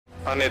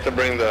I need to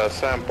bring the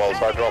samples,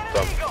 I dropped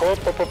them.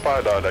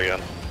 I died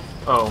again.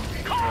 Oh,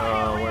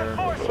 where?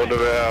 What do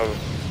we have?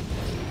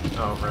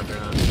 Oh, right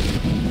there.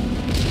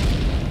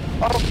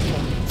 Oh.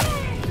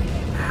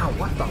 Ow,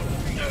 what the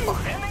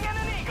fuck?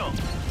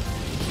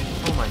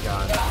 Oh my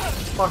god.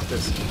 Fuck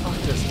this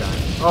guy.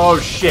 Oh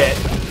shit.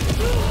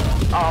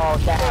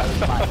 Oh, that was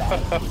my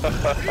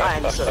bad.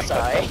 I'm so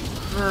sorry.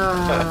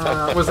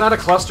 Was that a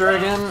cluster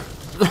again?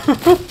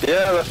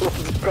 Yeah, that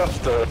was a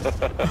cluster.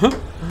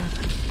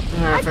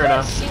 Yeah, I fair couldn't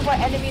enough. see what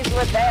enemies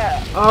were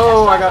there.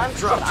 Oh, I got I'm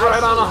dropped so-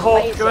 right on a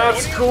Hulk.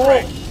 That's cool.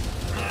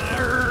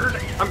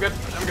 I'm good.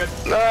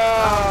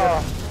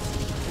 No!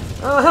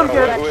 I'm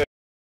good.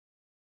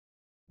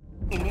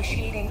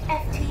 Initiating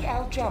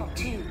FTL jump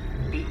to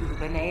the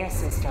Ubanea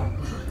system.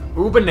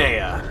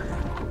 Ubanea.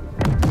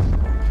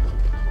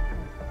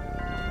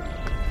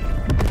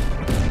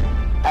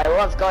 I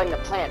love going to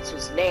planets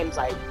whose names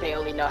I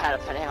barely know how to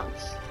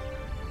pronounce.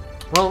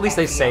 Well, at least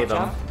they say FTL them.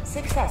 jump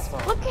successful.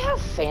 Look at how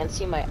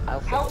fancy my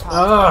outfit is.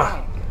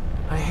 Ugh.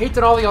 I hate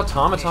that all the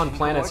automaton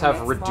planets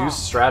have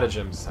reduced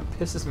stratagems. That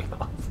pisses me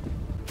off.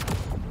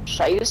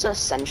 Should I use a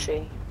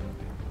sentry?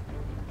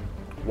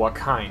 What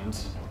kind?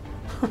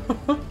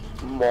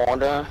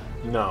 Mortar?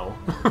 No.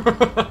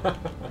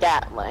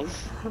 Gatling?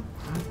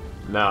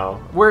 No.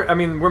 We're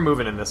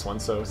moving in this one,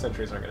 so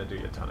sentries aren't gonna do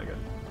you a ton of good.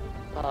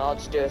 I'll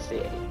just do a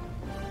 380.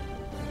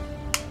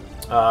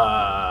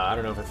 I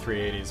don't know if a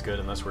 380 is good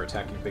unless we're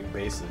attacking big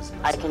bases.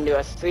 I can do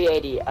a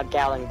 380, a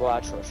Gatling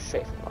barrage, or a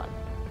strafe run.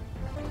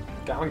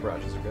 Gatling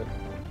barrages are good.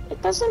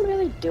 It doesn't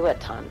really do a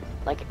ton.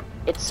 Like,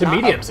 it's To not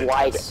mediums, a it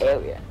wide does.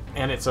 area.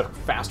 And it's a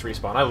fast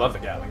respawn. I love the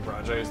Gatling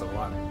barrage. I use it a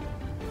lot.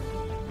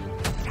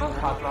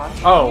 Hellpod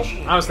launch Oh,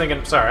 initiated. I was thinking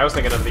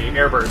of the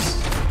airbursts.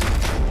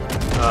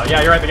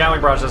 Yeah, you're right, the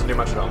Gatling barrage doesn't do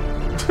much at all.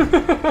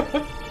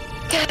 God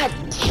damn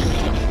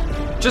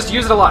it. Just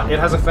use it a lot. It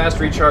has a fast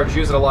recharge.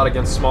 Use it a lot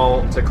against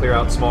to clear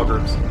out small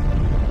groups.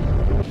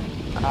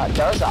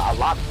 Those are a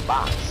lot of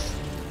bots.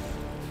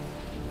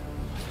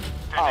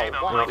 Oh,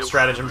 what? Well,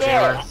 stratagem Yes.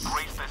 jammer.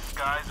 Grace the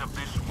skies of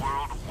this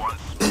world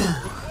once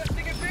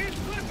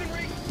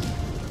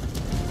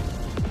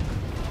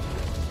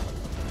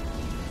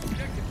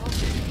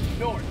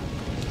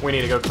We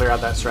need to go clear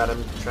out that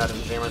stratagem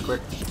jammer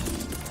quick.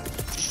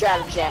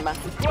 Stratagem.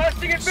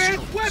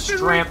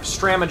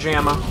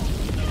 Stramajamma.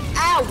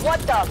 Ow, what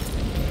the?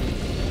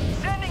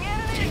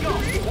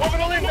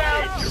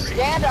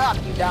 Stand up,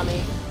 you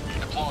dummy.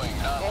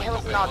 And it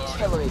was an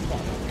artillery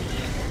cannon.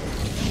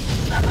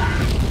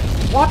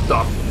 What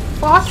the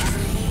fuck?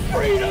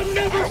 freedom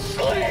never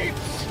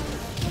sleeps!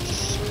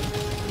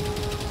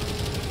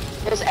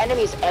 There's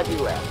enemies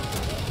everywhere.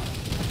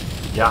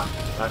 Yeah,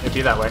 it'd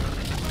be that way.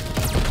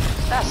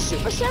 That's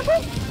super sample?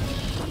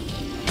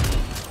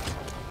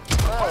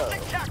 Oh.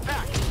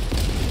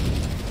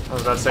 I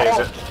was about to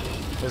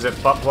say, is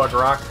it butt plug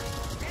rock?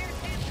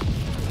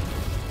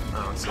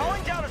 I don't see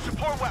Calling it. down a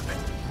support weapon.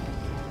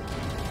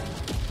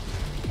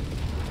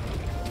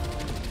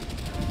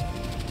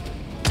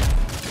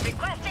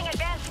 Requesting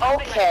advanced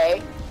weapon.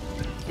 Okay.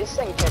 This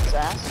thing kicks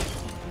ass.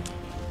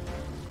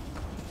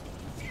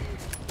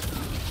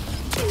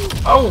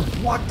 Oh,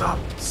 what the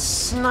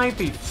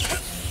snipey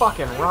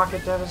fucking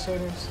rocket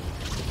devastators?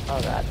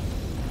 Oh god.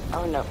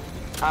 Oh no.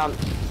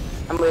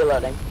 I'm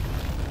reloading.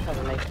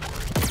 Cover me.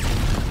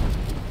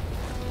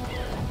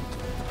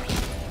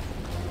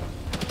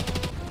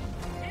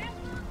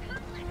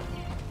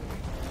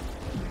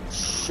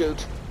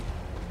 Shoot.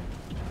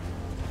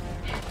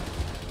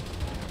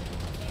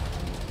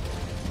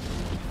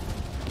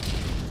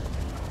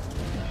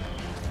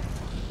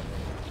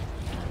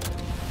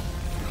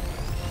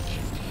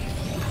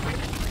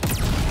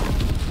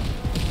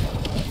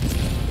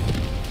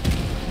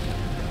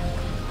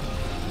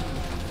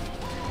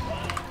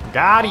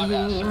 Got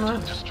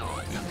him!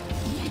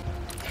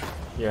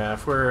 Yeah,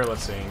 if we're,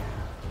 let's see.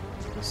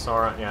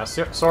 Sauron, yeah,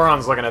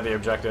 Sauron's looking at the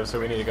objective, so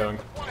we need to go and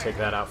take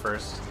that out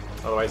first.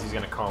 Otherwise he's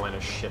gonna call in a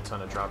shit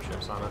ton of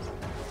dropships on us.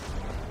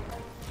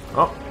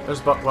 Oh, there's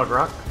butt plug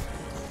rock.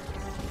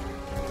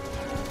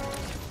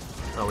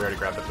 Oh, we already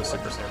grabbed up the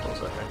super samples.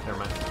 Okay, never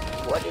mind.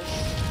 What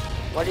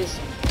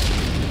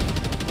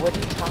are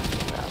you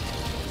talking about?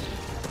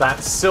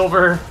 That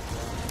silver,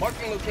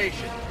 Marking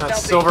location. that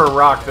silver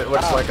rock that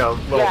looks like a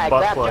little yeah, I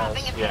butt grabbed plug.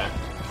 it. Yeah,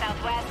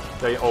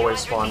 Southwest. they always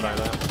spawn by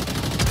that.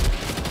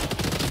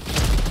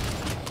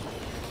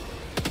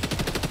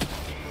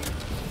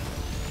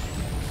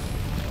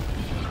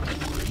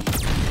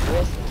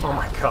 Where's the Oh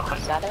my god.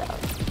 Is that it?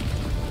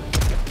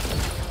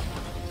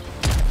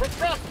 For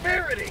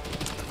prosperity!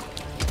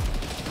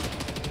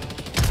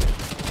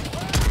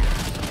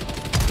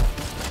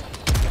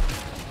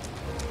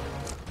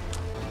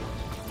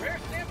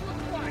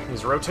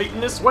 He's rotating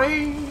this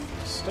way.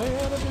 Stay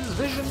out of his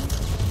vision.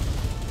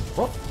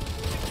 Oh.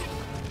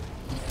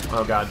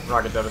 Oh god,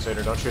 rocket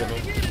devastator, don't shoot at me.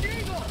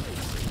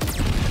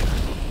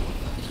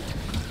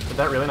 Did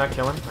that really not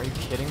kill him? Are you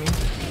kidding me?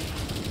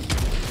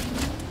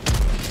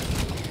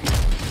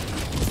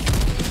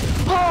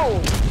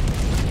 Oh!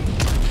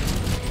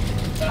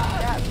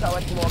 That felt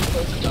like more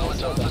close.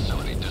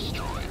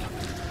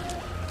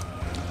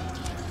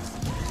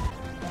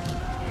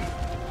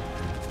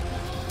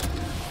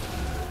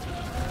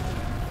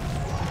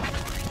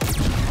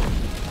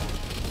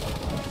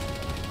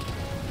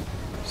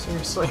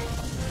 seriously?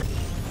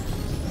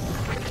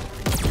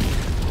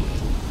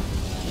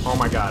 Oh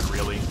my god,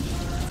 really?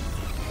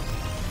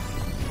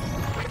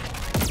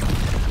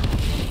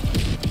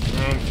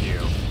 Thank you.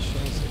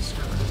 Jesus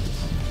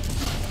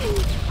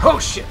Christ. Oh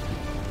shit!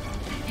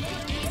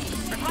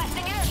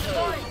 Requesting air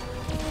support.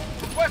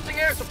 Requesting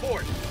air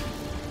support.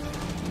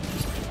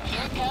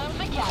 Here comes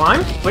the captain.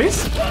 Climb,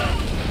 please?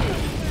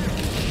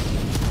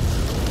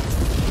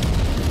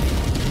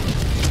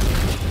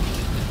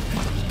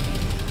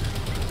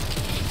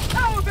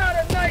 How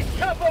about a nice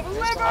cup of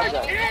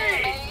liver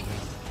tea?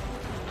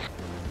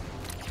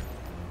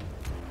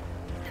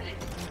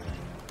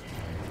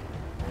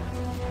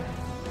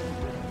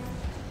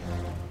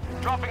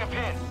 Dropping a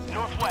pin,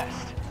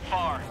 northwest,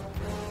 far.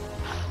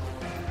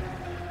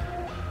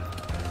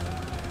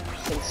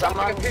 Can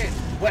someone Dropping a pin,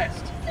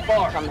 west,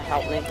 far. come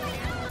help me?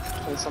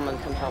 Can someone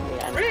come help me?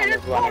 I'm kind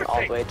of running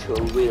all the way to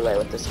a relay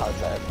with this hard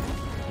drive.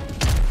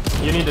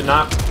 You need to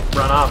not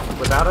run off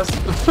without us?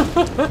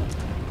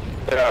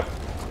 Yeah.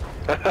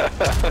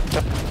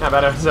 How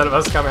about instead of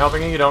us come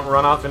helping you, you don't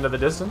run off into the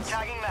distance?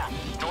 Tagging map,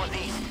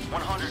 northeast,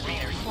 100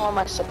 meters. What am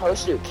I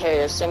supposed to do? Carry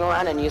this thing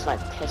around and use my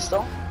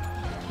pistol?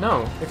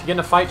 No, if you get in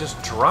a fight,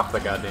 just drop the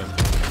goddamn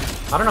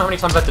thing. I don't know how many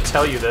times I have to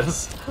tell you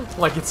this.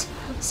 Like it's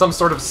some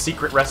sort of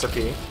secret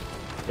recipe.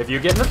 If you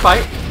get in a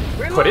fight,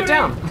 put it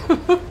down.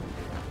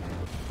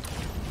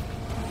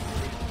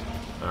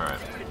 Alright,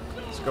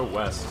 let's go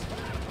west.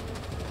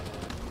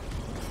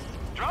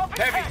 Dropping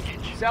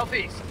package,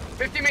 southeast,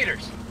 50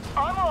 meters.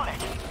 I'm on it.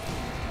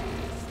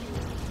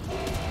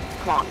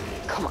 Come on,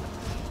 come on.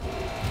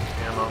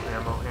 Ammo,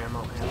 ammo,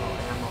 ammo, ammo,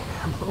 ammo,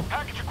 ammo.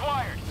 Package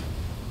acquired.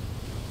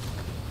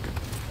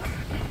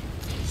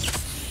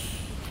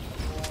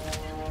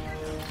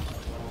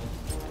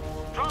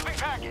 Dropping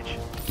package.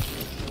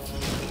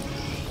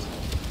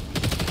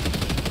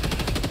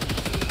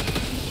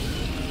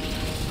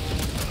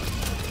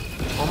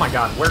 Oh my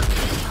god, where?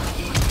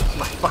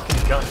 My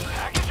fucking gun.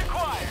 Package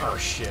acquired. Oh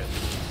shit.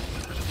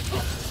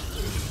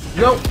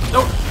 No,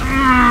 no.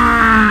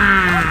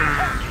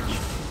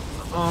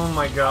 Oh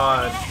my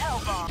god.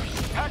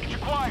 Package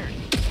acquired.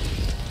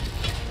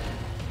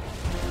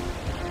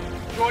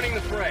 Joining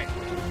the fray.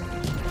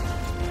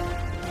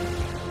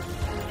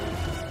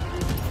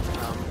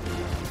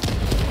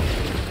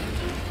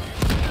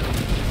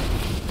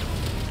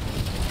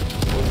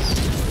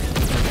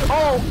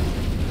 Oh!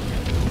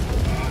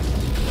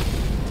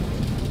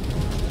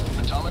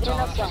 Even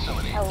if the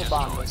hell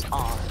bomb was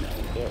on,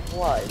 it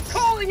was.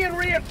 Calling in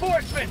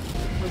reinforcement.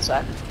 One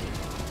sec.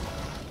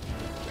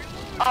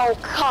 Oh,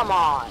 come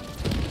on!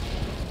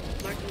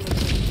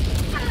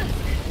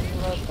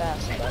 Real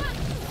fast, bud.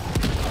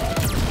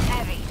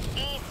 Heavy.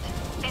 East.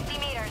 50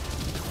 meters.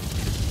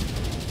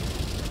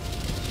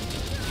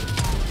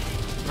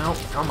 No,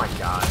 oh my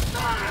god.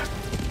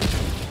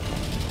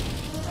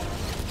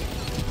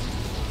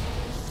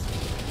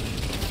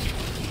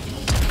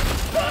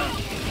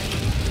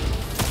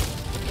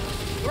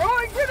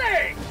 Throwing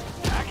grenade.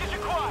 Package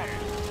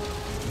acquired.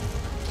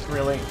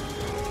 Really?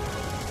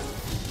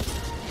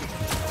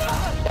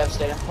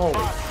 Devastating.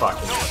 Holy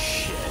fucking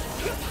shit.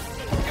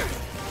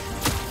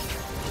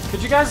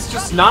 Could you guys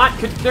just not?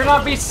 Could there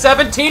not be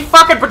 17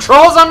 fucking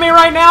patrols on me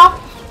right now?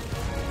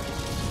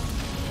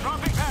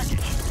 Dropping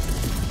package.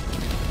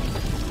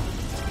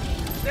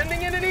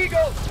 Sending in an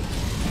eagle.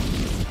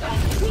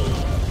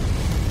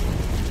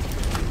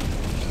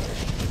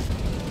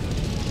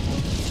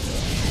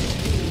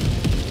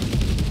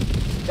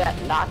 Did that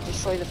not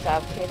destroy the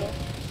fabricator?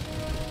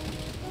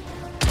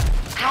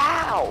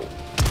 How?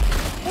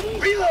 What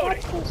is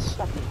Reloading. fucking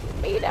stuff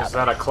made out Is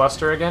that a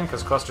cluster again?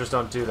 Because clusters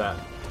don't do that.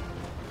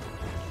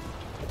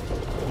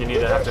 You need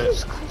to have to.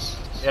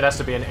 It has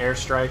to be an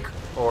airstrike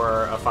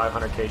or a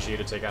 500 kg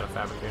to take out a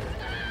fabricator.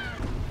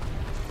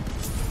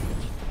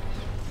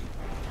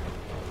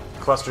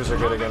 Clusters are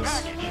good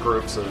against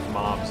groups of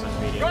mobs and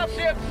mediums.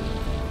 Dropship.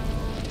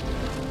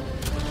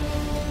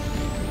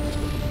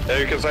 Yeah,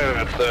 you can say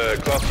that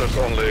the clusters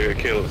only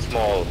kill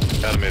small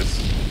enemies.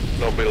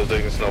 No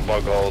buildings, no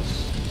bug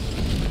holes.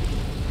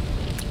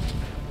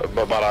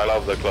 But I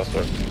love the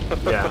cluster.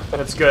 Yeah,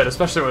 it's good,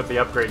 especially with the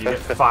upgrade. You get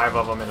 5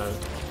 of them in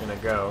a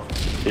go.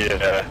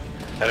 Yeah,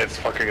 and it's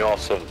fucking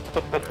awesome.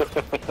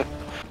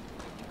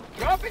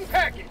 Dropping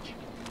package.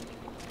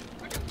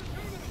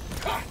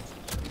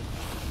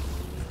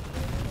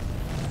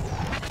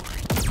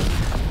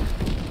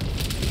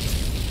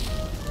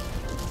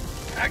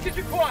 Package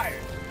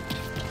acquired.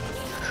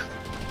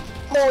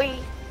 Boy.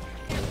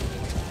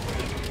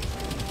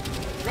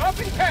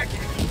 Dropping package.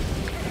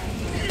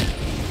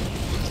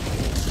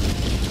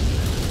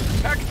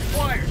 Package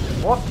acquired.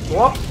 Whoop,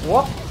 whoop,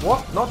 whoop,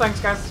 whoop. No thanks,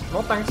 guys.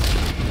 No thanks.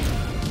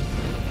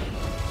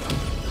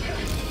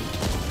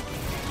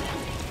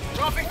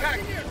 Dropping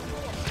package.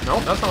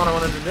 Nope, that's not what I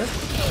wanted to do.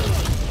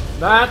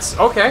 That's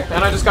okay,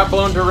 and I just got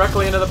blown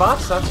directly into the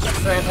box. That's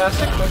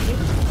fantastic. Thank you.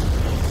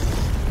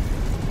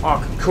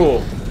 Oh,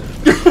 cool.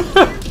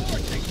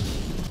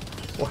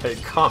 What a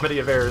comedy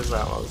of errors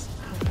that was.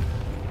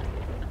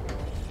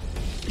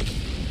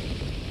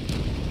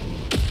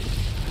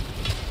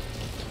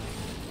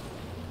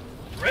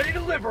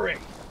 delivering.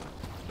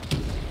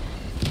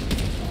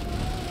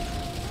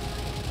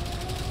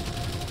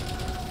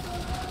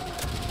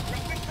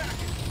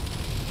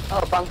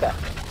 Oh, bunker.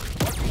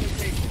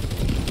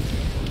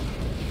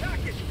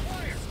 Package,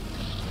 fire.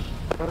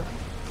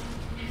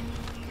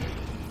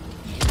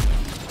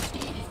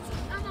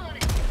 I'm on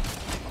it.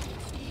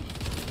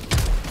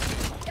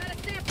 Got a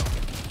sample.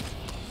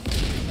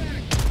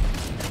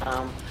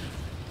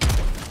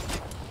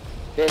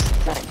 This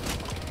thing.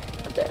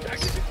 There it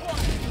Package is.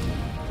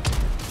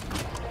 acquired.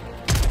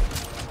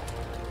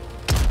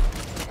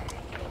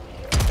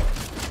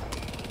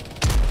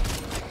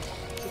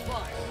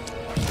 Supplies.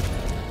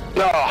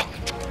 No!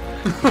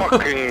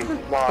 Fucking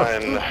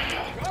mine.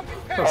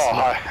 Oh,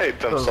 I hate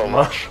them so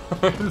much.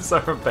 It's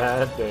our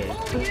bad day.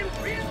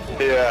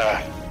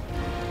 Yeah.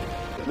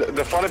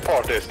 The funny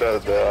part is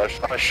that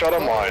I shot a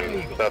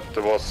mine that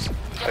was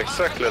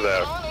exactly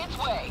there On its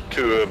way.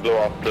 to blow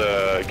up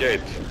the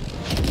gate.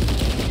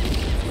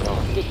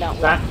 Did not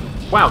work. That.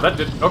 Wow, that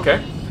did.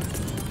 Okay.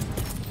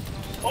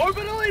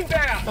 Orbital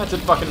inbound. That did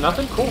fucking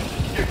nothing. Cool.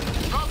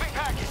 Dropping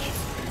package.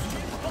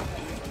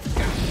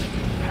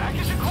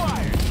 Package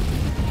acquired.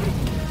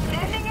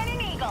 Sending in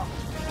an eagle.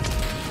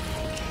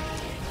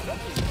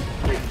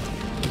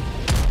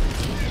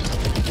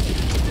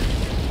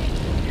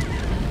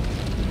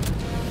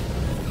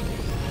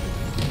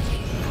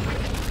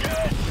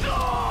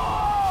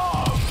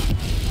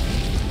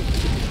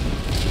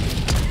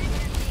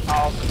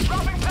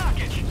 Dropping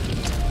package.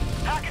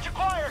 Package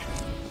acquired.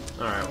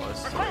 Alright, well,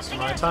 this is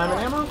my time and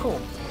ammo.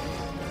 Cool.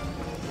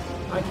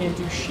 I can't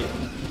do shit.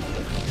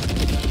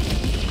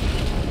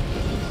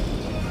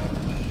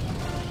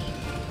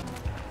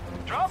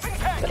 Dropping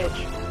package.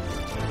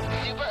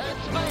 Super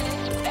Earth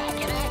Spiders back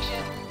in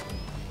action.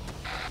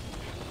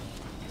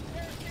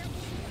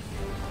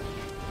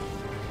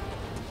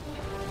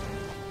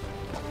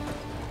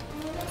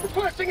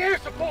 Requesting air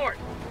support.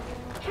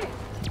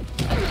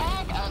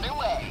 Attack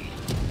underway.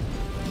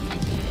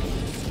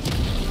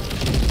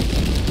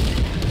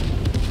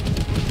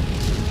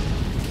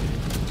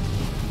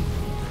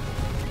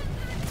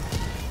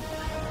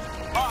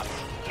 Boss,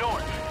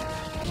 north.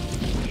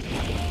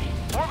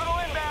 Orbital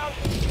inbound.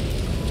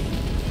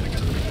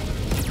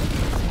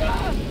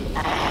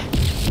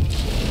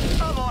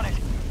 I'm on it.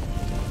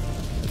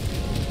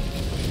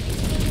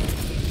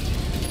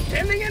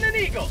 Sending in an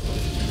eagle.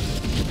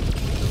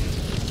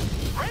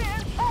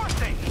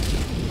 Reinforcing.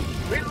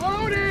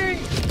 Reloading.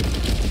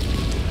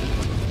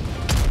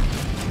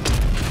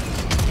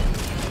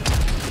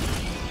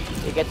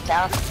 You get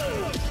down.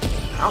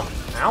 Ow.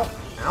 Ow.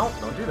 Ow.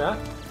 Don't do that.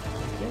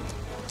 Okay.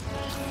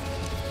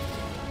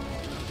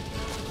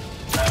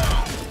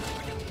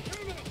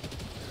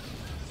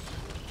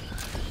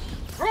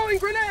 Throwing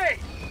grenade.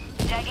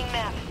 Tagging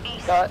map.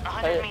 East. Go.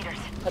 100 meters.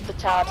 Put the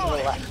tower to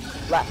the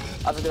left.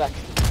 Left. Other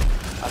direction.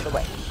 Other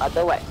way.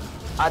 Other way.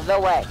 Other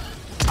way.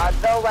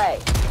 Other way.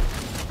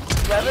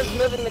 Whoever's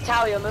moving the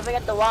tower, you're moving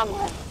it the wrong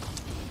way.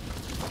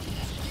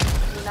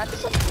 You're not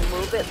just like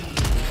move it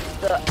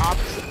the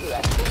opposite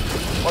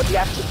direction. Or do you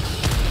have to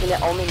can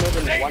it only move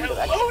in Say one hello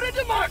direction? to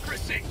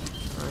democracy.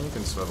 Oh, you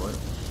can swivel it.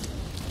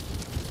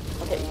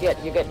 Okay,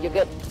 you're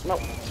good. No.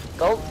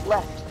 Go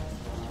left.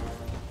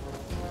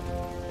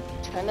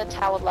 Turn the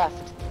tower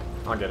left.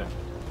 I'll get it.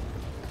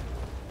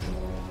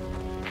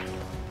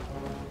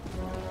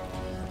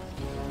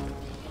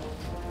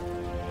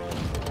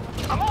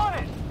 I'm on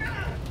it.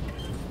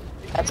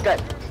 That's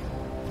good.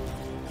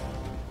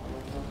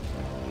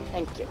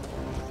 Thank you.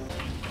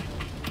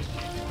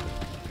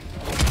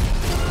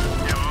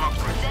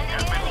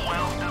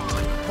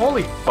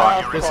 Holy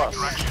fuck, Of this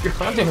course.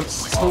 goddamn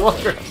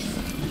slugger.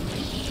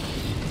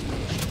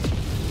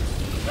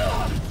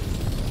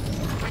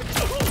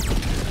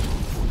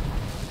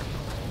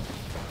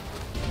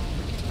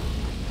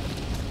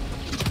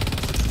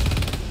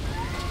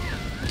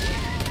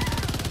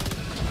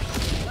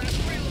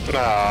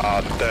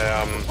 Ah,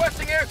 damn.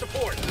 Requesting air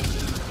support.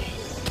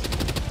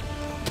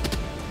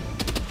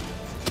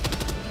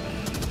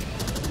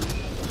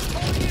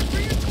 Calling in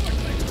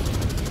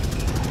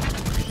reinforcement.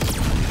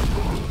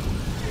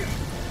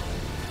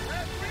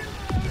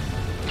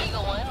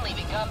 Eagle 1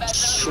 leaving combat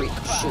zone. Shoot.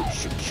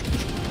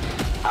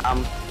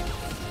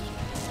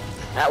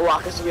 That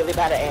walker's really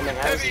bad at aiming.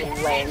 I was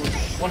Heavy. laying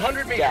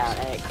 100 meters. down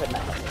and it could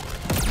not hit me.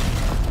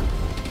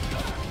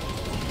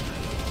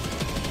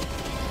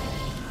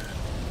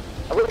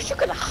 I wish you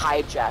could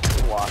hijack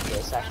the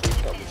walkers after you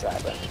kill the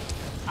driver.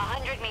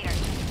 100 meters.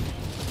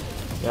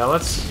 Yeah,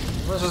 let's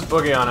just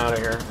boogie on out of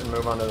here and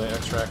move on to the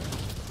extract.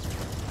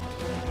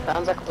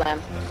 Sounds like a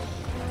plan.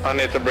 I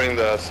need to bring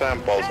the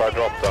samples, I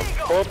dropped them.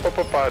 Oh,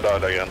 I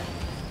died again.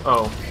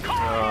 Oh,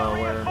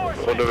 where?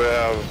 What do we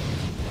have?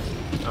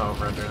 Oh,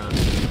 right there.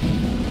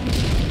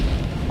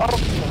 Oh,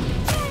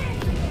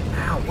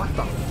 Ow, what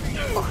the?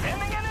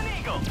 Sending in an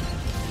eagle.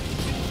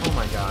 Oh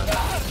my god.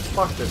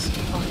 Fuck this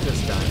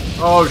guy.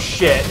 Oh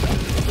shit.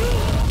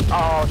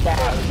 oh,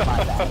 that was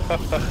my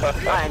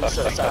bad. I'm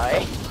so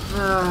sorry.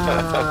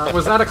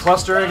 Was that a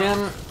cluster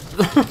again?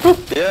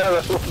 Yeah,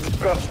 that was the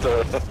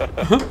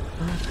cluster.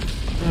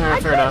 Yeah, I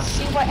fair couldn't enough.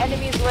 see what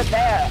enemies were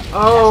there.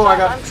 Oh, I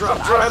That's got why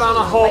dropped I'm right on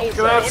a Hulk.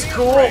 laser. That's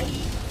cool.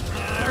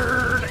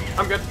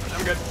 I'm good.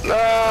 I'm good.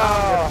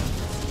 No!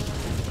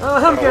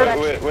 I'm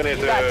good. We need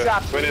You got to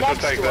dropped take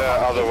next the to a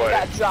Hulk. other If you way.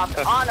 got dropped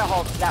on a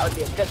Hulk, that would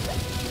be a good thing.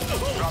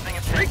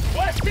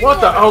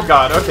 What the? Oh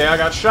god. Okay, I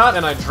got shot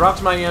and I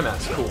dropped my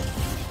EMS. Cool.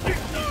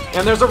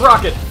 And there's a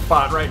rocket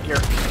bot right here.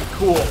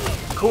 Cool.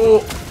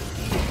 Cool.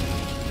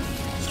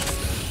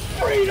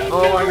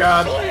 Oh my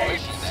god.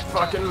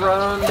 Fucking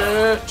run,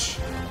 bitch.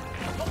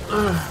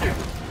 Ugh.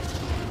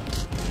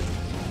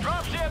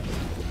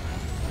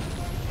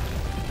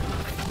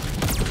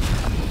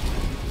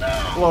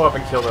 Blow up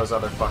and kill those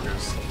other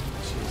fuckers.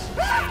 Jesus.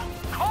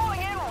 Calling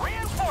in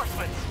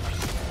reinforcements.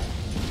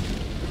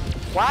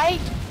 Why?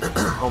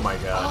 Oh my Oh,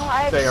 I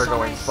god. have They are so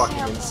going many fucking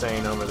samples.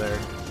 insane over there.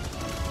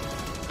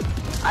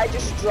 I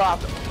just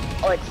dropped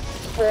like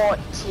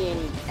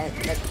 14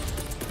 and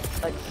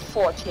like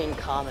 14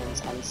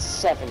 commons and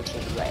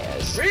 17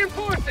 rares.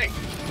 Reinforcing.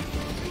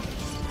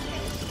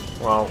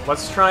 Well,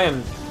 let's try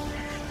and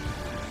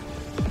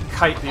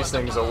kite these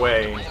things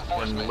away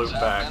and loop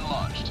back.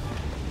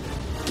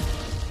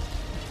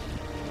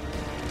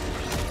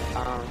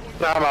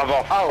 Nej men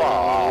vad Oh,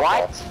 fan.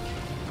 what?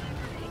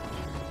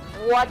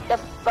 What the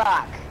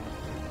fuck?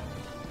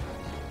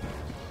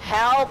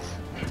 Help!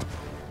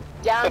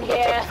 Down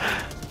here!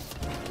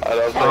 I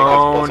don't think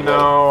Oh it's possible.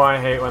 no, I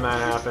hate when that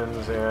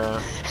happens, yeah.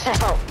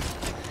 Help!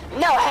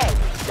 No, hey!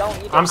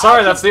 Don't you I'm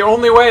sorry, that's the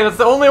only way, that's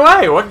the only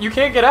way! What? You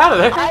can't get out of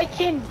there! I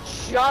can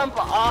jump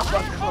off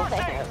a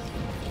cliff!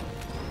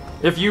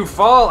 If you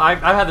fall, I've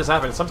had this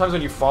happen, sometimes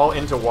when you fall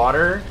into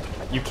water,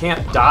 you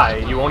can't die,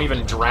 you won't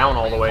even drown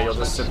all the way, you'll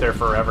just sit there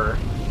forever.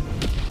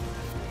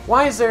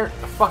 Why is there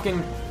a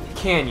fucking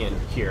canyon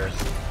here?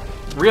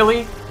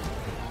 Really?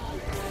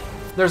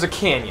 There's a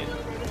canyon.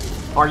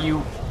 Are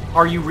you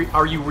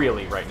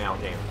really right now,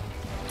 game?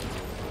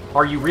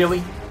 Are you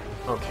really?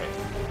 Okay,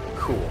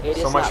 cool. It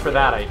So is much not for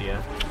that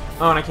idea.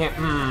 Oh, and I can't.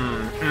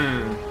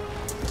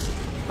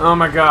 Oh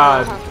my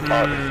god.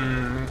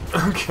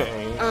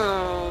 Okay.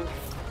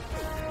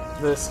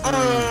 This.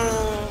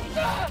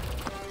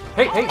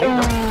 Hey, hey, hey,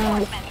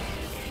 no.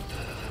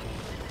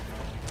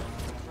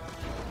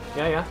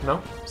 Yeah,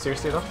 no.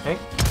 Seriously though. Hey.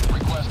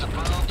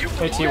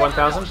 Hey,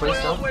 T1000, please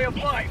don't. Way of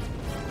life.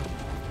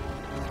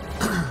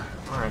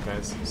 Alright,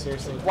 guys.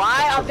 Seriously.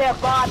 Why are there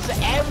bots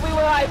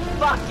everywhere I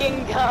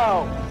fucking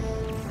go?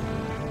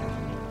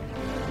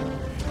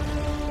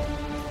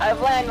 I've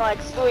landed like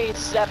 3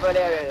 separate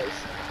areas,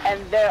 and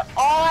they're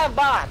all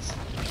bots.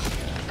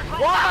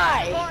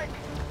 Why?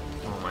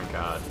 Oh my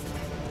god.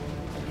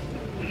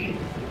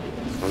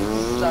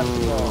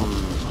 Successful.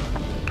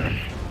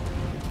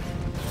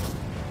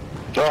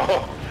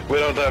 Oh, we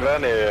don't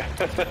have any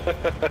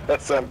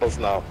samples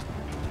now.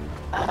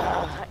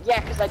 Yeah,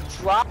 because I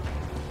dropped.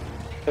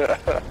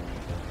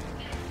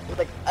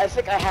 Like, I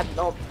think I had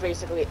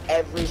basically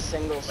every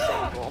single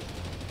sample.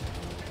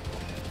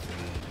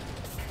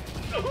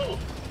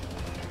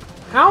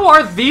 How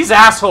are these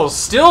assholes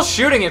still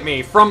shooting at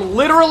me from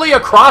literally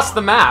across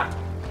the map?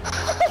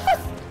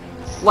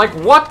 Like,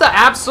 what the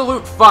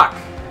absolute fuck?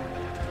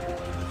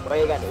 What are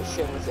you gonna do?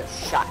 Shoot with your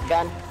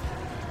shotgun?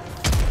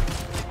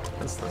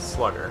 That's the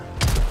slugger.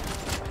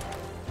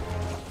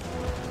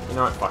 You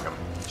know what? Fuck him.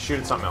 Shoot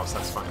at something else,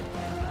 that's fine.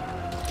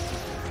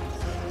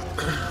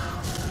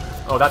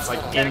 Oh, that's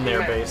like in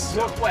their base.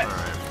 Northwest.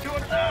 Alright.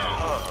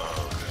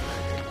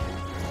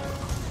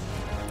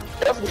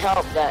 It doesn't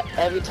help that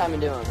every time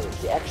you're doing this,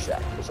 the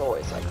extract is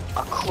always like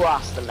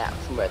across the map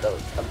from where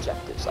those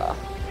objectives are.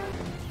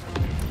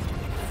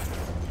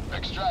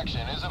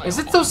 Extraction is available. Is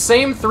it those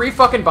same 3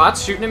 fucking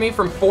bots shooting at me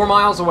from 4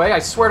 miles away? I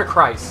swear to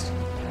Christ.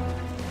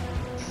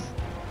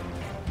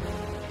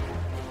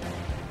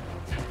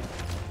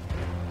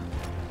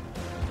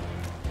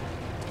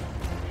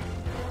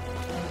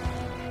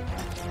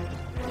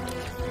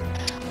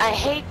 I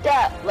hate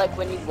that, like,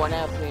 when you run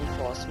out of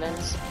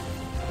reinforcements,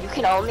 you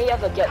can only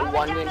ever get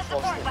 1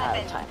 reinforcement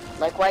at a time.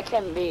 Like, why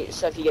can't it be,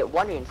 so if you get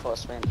 1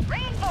 reinforcement,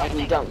 and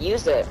you don't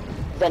use it,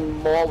 then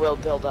more will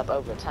build up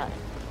over time.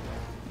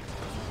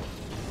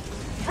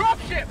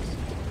 Dropships.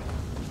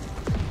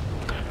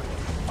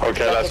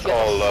 Okay, Like, that's if you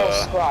have a full called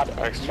squad and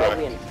no extract.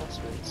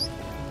 reinforcements.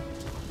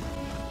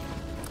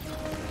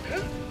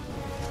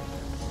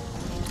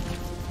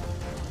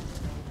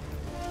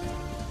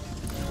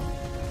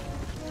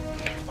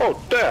 Oh,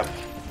 damn!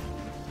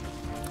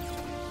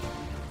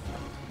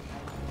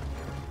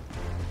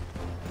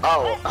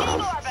 Oh,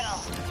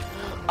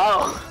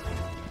 oh.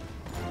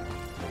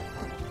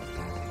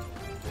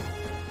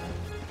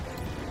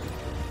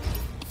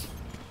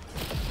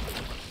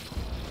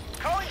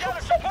 Calling down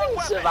a support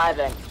weapon.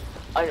 Surviving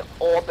an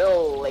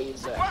orbital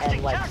laser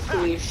and like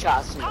 3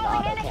 shots from an Calling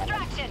auto in cannon.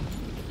 extraction.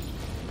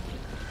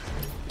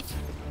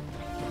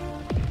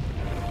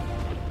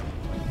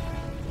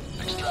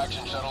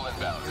 Extraction shuttle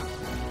inbound.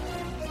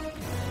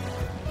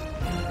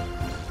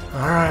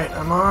 Alright,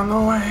 I'm on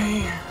the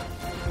way.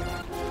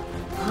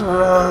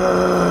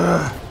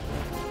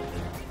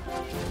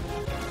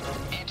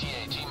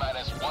 ETA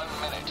T-minus 1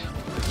 minute.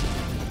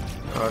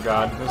 Oh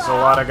god, there's a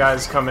lot of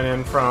guys coming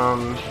in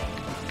from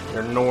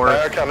your north.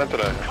 Nej, jag kan inte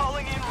det.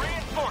 Calling in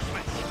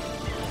reinforcements.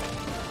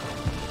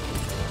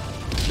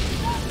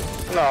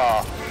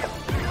 Nå.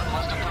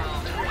 Request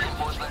approved.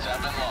 Reinforcements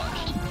have been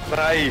launched.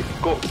 Nej,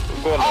 gå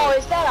nu. Oh,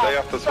 is that Det är a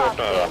jättesvårt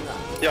nu. fucking...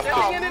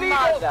 Jättesvårt. Oh,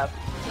 mother...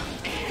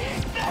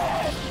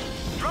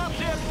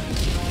 Dropship.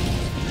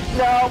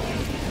 No.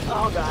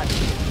 Oh god.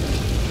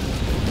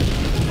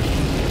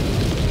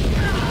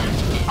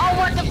 Oh,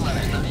 what the...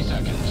 T-minus 30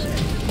 seconds.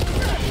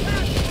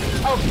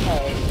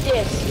 Okay,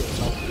 this is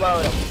a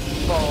load of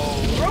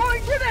bull.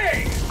 Throwing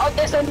grenade. Oh,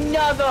 there's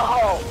another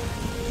hole.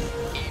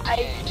 I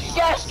ETA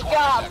just T-minus 20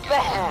 got seconds.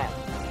 back.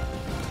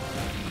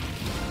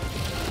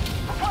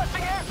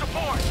 Requesting air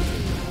support.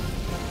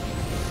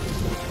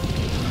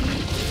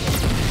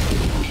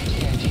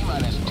 ETA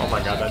T-minus 10 Oh my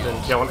god, that seconds.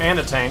 didn't kill him. And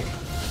a tank.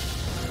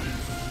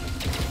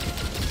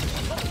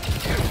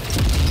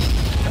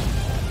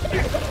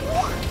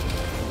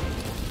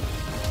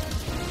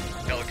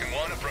 Pelican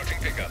 1 approaching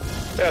pickup.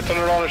 Yeah, turn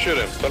around and shoot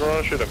him. Turn around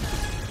and shoot him.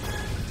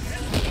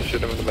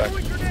 Shoot him in the back.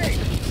 Throwing grenade.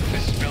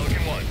 This is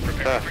Pelican 1.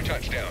 Preparing Ah. for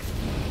touchdown.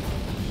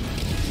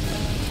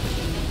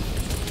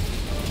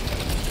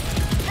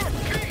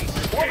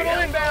 Orbital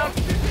inbound.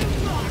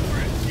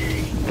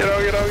 Get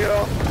out, get out, get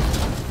out.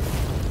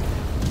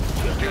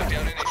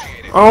 Countdown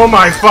initiated. Oh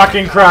my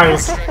fucking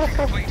Christ! Extraction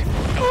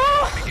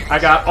complete. I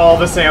got all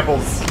the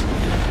samples.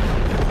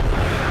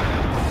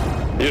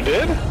 You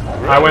did?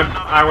 I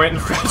went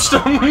and fetched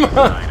them.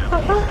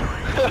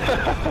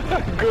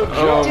 Good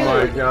Oh job.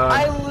 my Dude, god.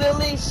 I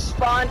literally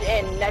spawned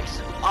in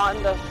next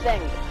on the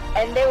thing,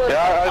 and there was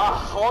Yeah, a I-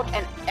 Hulk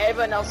and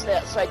everyone else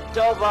there, so I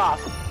dove off.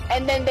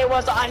 And then there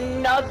was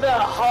another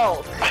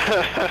Hulk.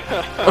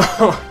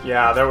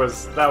 Yeah, that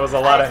was a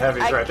lot of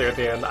heavies I- right there at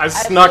the end. I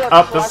threw snuck a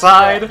up the cluster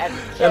side, and and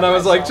killed I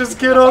was like, myself just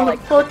because get on the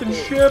that's all I could fucking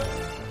do. ship.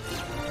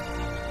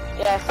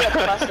 Yeah, I threw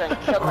a cluster and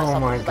killed Oh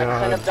myself my because I God.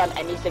 couldn't have done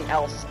anything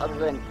else other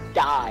than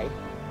die.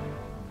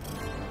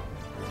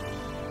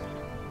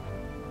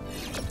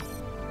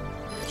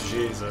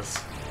 Jesus.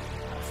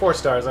 4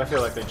 stars, I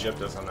feel like they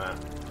gypped us on that.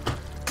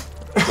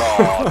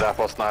 Oh, that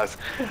was nice.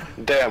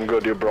 Damn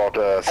good you brought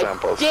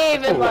samples.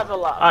 Didn't even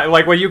level up.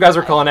 Like what you guys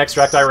were calling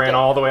extract, I ran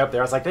all the way up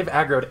there. I was like, they've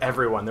aggroed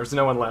everyone. There's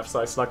no one left, so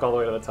I snuck all the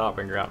way to the top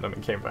and grabbed them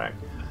and came back.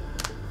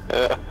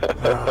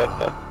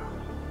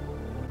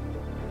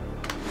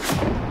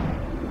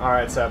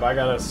 Alright, Seb, I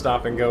gotta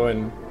stop and go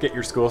and get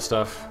your school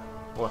stuff.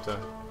 We'll have to...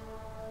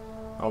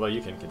 Although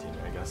you can continue,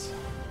 I guess.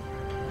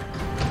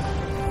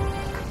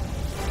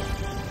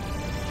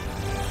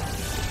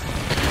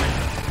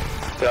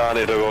 Yeah, I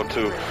need to go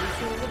too.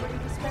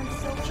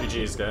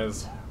 GG's,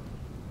 guys.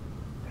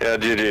 Yeah,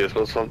 GG, it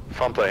was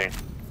fun playing.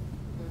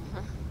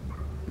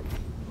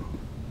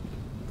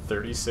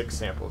 36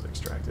 samples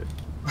extracted.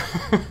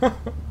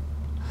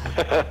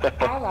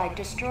 Allied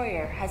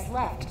destroyer has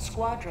left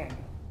squadron.